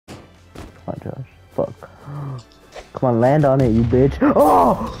Josh. Fuck. Come on, land on it, you bitch.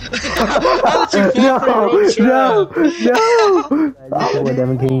 Oh! No! Back with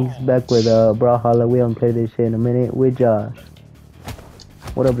Devin Kings, back with brawlhalla. We don't play this shit in a minute with Josh.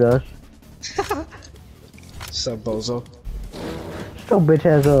 What up, Josh? What's up, bozo? Shut your bitch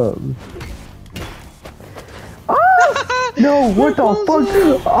ass up. Oh! No, what the fuck?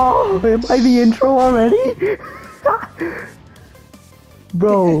 Oh, am I the intro already?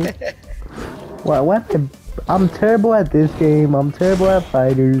 Bro. What? I'm terrible at this game. I'm terrible at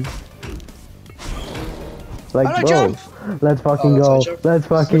fighters. Like, bro, let's fucking go. Let's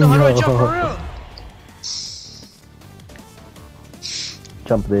fucking go. How do I jump for real?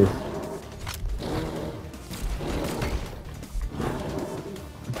 Jump this.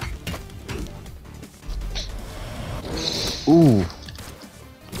 Ooh.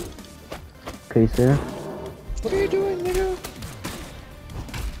 Okay, sir. What are you doing, nigga?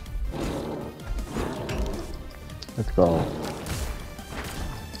 Let's go.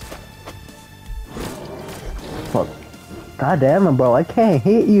 Fuck. God damn it, bro. I can't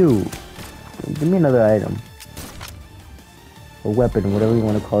hit you. Give me another item. A weapon, whatever you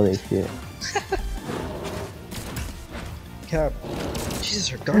want to call this shit. Cap. Jesus,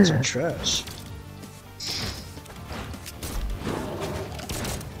 her guns are trash.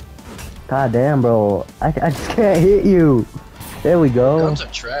 God damn, bro. I just can't hit you. There we go. Her guns are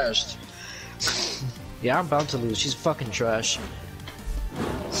trashed. Yeah, I'm bound to lose. She's fucking trash.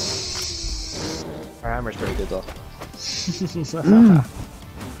 Her hammer's pretty good though.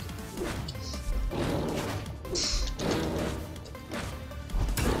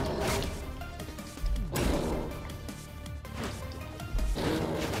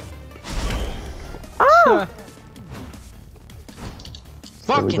 Ah!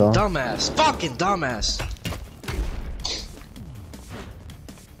 Fucking dumbass! Fucking dumbass!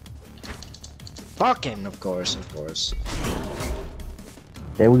 Fucking, of course.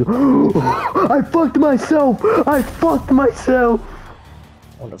 There we go. I fucked myself! I fucked myself!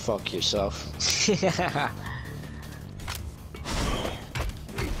 Wanna fuck yourself.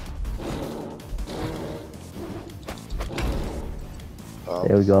 Oh,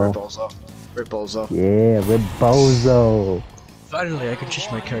 there we go. Rip Bozo. Yeah, Rip Bozo. Finally, I can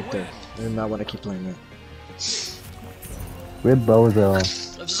change my character. I do not want to keep playing it. Rip Bozo.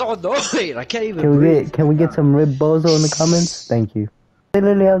 I'm so annoyed. I can't even. Can we get some Rip Bozo in the comments? Thank you. They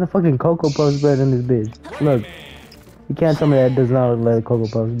literally have the fucking Cocoa Puffs bread in this bitch. Look, you can't tell me that does not look like Cocoa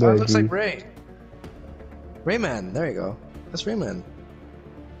Puffs bread. Oh, it looks like Ray. Rayman. There you go. That's Rayman.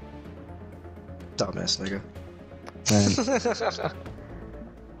 Dumbass nigga. Man.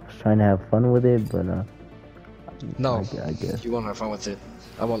 I was trying to have fun with it, but no. I guess. If you want to have fun with it,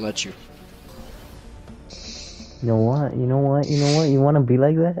 I won't let you. You know what? You want to be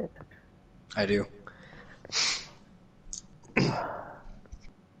like that? I do.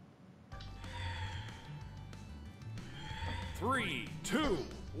 3, 2,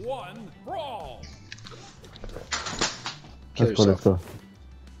 1, brawl! Let's go.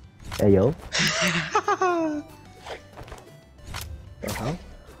 Hey, yo.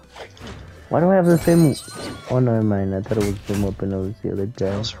 Why do I have the same... Oh, no, never mind. I thought it was the same weapon. It was the other guy.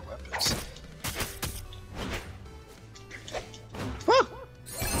 Those are weapons.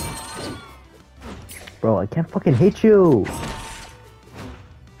 Bro, I can't fucking hit you!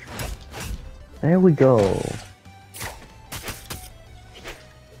 There we go.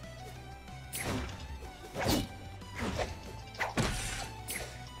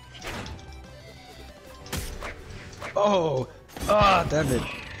 Oh! Ah, damn it.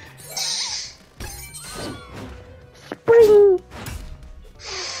 Spring!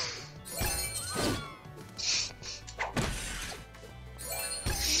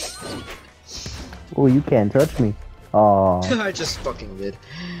 Oh, you can't touch me. Oh. I just fucking did.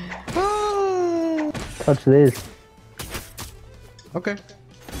 Touch this. Okay.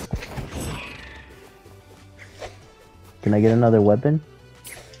 Can I get another weapon?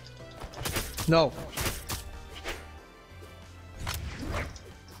 No.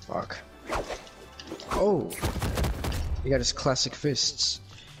 Fuck. Oh. He got his classic fists.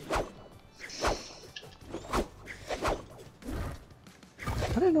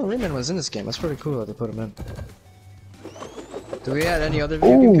 I didn't know Rayman was in this game. That's pretty cool that they put him in. Do we add any other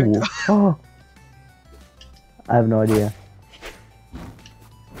video game character? Oh. I have no idea.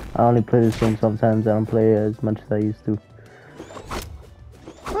 I only play this game sometimes. I don't play as much as I used to.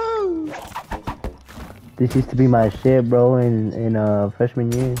 Woo! This used to be my shit, bro, in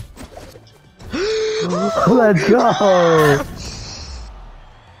freshman year. Let's go!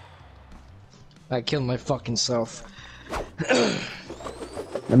 I killed my fucking self.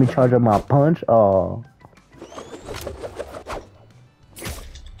 Let me charge up my punch. Oh.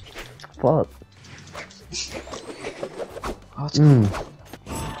 Fuck. Oh, it's cool.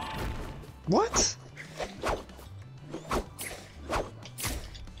 What?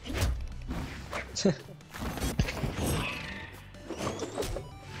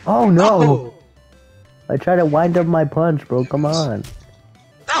 Oh no! Oh! I tried to wind up my punch, bro. Come on.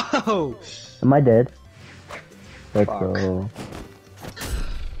 Oh! Am I dead? Let's Fuck. go.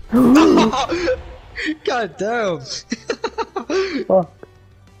 God damn! Fuck.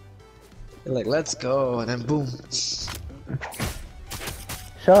 You're like, let's go, and then boom.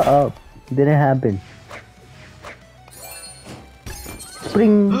 Shut up. Didn't happen.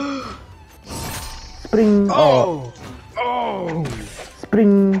 Spring. Spring. Oh! Oh!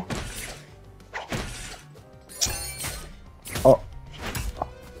 Spring. Oh.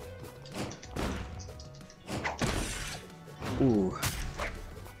 Ooh.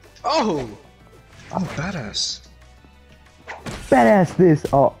 Oh! I'm badass. Badass this.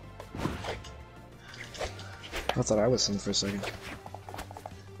 Oh. I thought I was him for a second.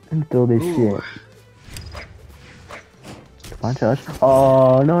 Let me throw this Ooh. shit. Come on, Josh.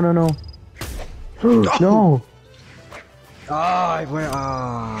 Oh, no, no, no. No. Ah, I went.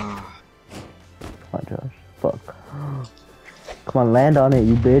 Ah. Come on, Josh. Fuck. Come on, land on it,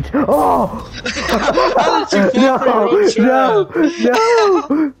 you bitch. Oh! No! No!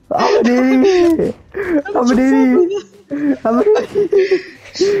 No! I'm an idiot! I'm an idiot! I'm an idiot!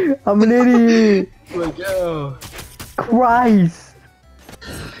 I'm an idiot! Let go. Christ!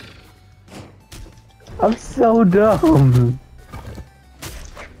 I'm so dumb.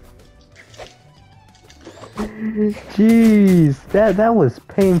 Jeez, that was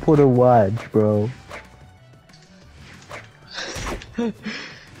painful to watch, bro.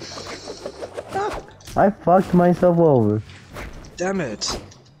 I fucked myself over. Damn it.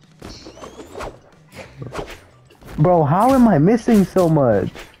 Bro, how am I missing so much?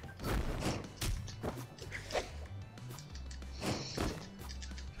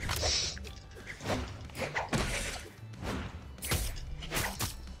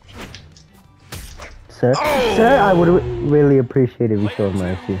 Sir, sir, I would really appreciate if you showed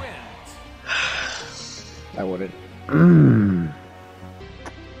mercy. I wouldn't.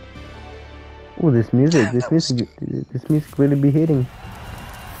 Oh, this music really be hitting.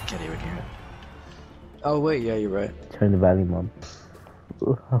 Get here, here. Oh wait, yeah, you're right. Turn the volume up.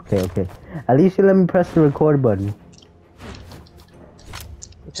 Ooh, okay, okay. At least you let me press the record button.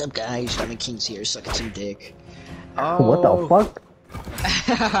 What's up, guys? Diamond King's here, sucking some dick. What the fuck?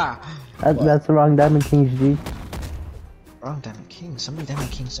 That's the wrong Diamond Kings, G. Wrong Diamond Kings? How many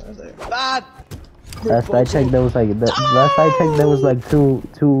Diamond Kings are there? Ah! Last I checked, there was like last I checked, there was like two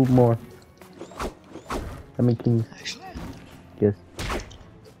more. Diamond Kings. Actually, Yes.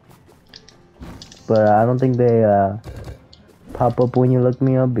 But I don't think they pop up when you look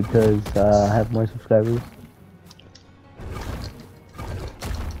me up because I have more subscribers.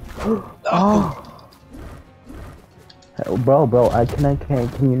 Oh. Bro,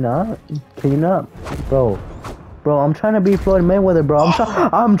 can you not, bro, I'm trying to be Floyd Mayweather, bro.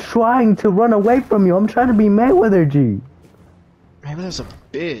 I'm trying to run away from you. I'm trying to be Mayweather, G. Mayweather's a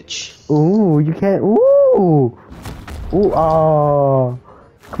bitch. Ooh, you can't. Ooh, oh,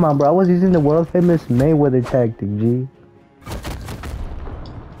 come on, bro. I was using the world famous Mayweather tactic, G.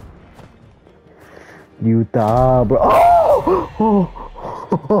 Utah, bro.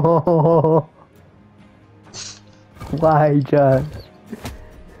 Oh. Why, Josh?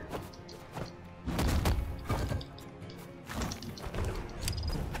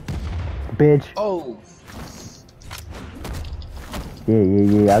 Bitch. Oh.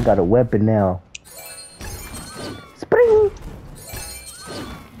 Yeah. I got a weapon now. Spring.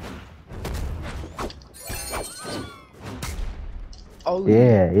 Oh.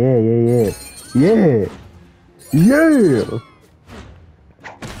 Yeah.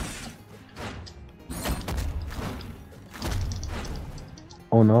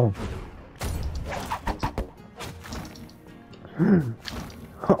 Oh no.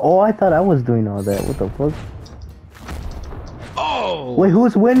 Oh, I thought I was doing all that. What the fuck? Oh. Wait,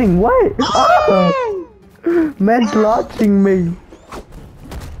 who's winning? What? Oh! Man's launching me.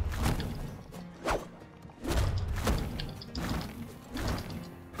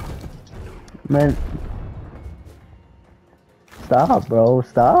 Man. Stop, bro.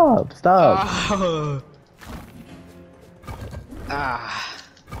 Stop. Oh. Ah.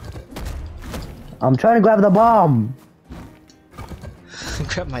 I'm trying to grab the bomb.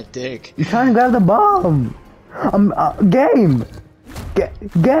 Grab my dick. I'm trying to grab the bomb. Game.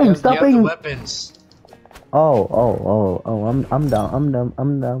 Game. You Stop have the being. weapons. Oh, I'm dumb. I'm dumb.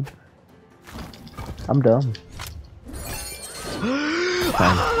 I'm dumb. I'm dumb.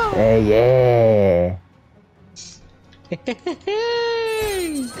 Hey, yeah.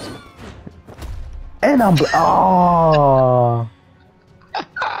 And I'm oh.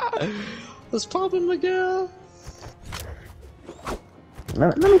 What's poppin', Miguel?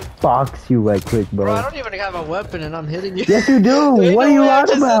 Let me box you right quick, bro. Bro, I don't even have a weapon and I'm hitting you. Yes, you do. Ain't What no are you way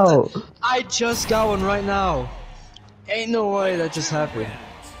on about? I just got one right now. Ain't no way that just happened.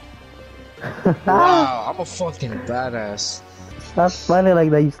 Wow, I'm a fucking badass. Stop smiling like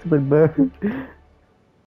that, you stupid bird.